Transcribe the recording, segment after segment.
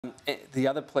The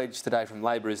other pledge today from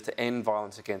Labor is to end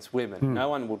violence against women. No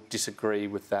one will disagree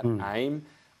with that aim.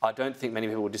 I don't think many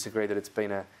people will disagree that it's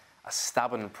been a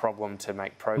stubborn problem to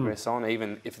make progress on,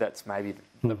 even if that's maybe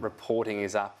the reporting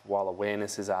is up while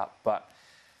awareness is up. But,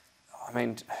 I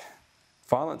mean,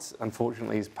 violence,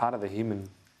 unfortunately, is part of the human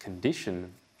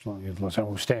condition.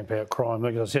 We'll stamp out crime.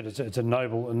 Like I said, it's a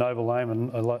noble aim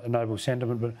and a noble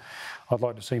sentiment, but I'd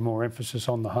like to see more emphasis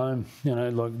on the home. You know,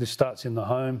 like this starts in the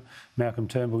home. Malcolm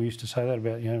Turnbull used to say that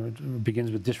about, you know, it begins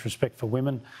with disrespect for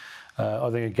women. I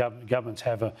think governments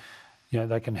have a, you know,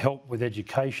 they can help with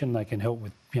education, they can help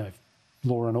with, you know,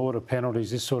 law and order, penalties,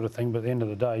 this sort of thing. But at the end of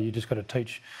the day, you just got to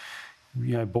teach,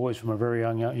 you know, boys from a very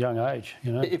young age.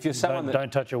 You know, if you're someone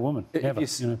don't touch a woman. Never.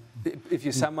 If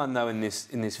you're someone though in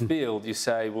this field, you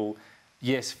say, well,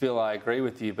 yes, Phil, I agree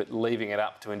with you, but leaving it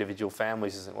up to individual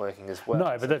families isn't working as well.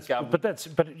 No,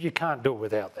 but you can't do it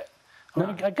without that. I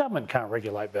mean, a government can't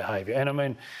regulate behaviour, and I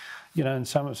mean, you know, in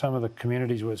some of the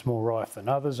communities where it's more rife than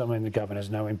others, I mean, the government has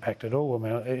no impact at all. I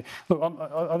mean, look,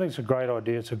 I think it's a great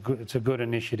idea. It's a good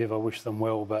initiative. I wish them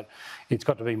well, but it's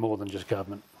got to be more than just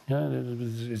government. You know,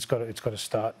 it's got to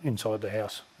start inside the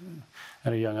house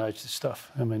at a young age. This stuff.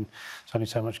 I mean, there's only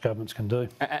so much governments can do.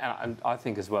 And I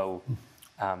think as well,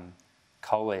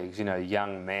 colleagues, you know,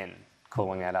 young men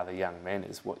calling out other young men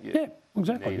is what you need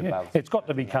above. It's got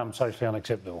to become socially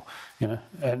unacceptable, you know,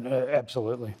 and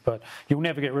absolutely. But you'll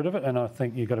never get rid of it, and I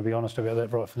think you've got to be honest about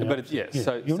that right from the outset.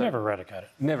 So you'll never eradicate it.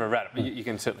 Never eradicate, but you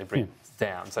can certainly bring it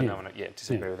down. So no one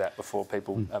disagree with that before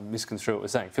people misconstrue what we're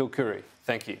saying. Phil Coorey,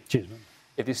 thank you. Cheers, man.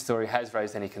 If this story has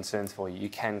raised any concerns for you, you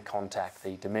can contact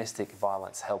the Domestic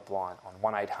Violence Helpline on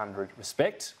 1800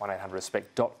 RESPECT,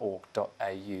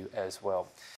 1800respect.org.au as well.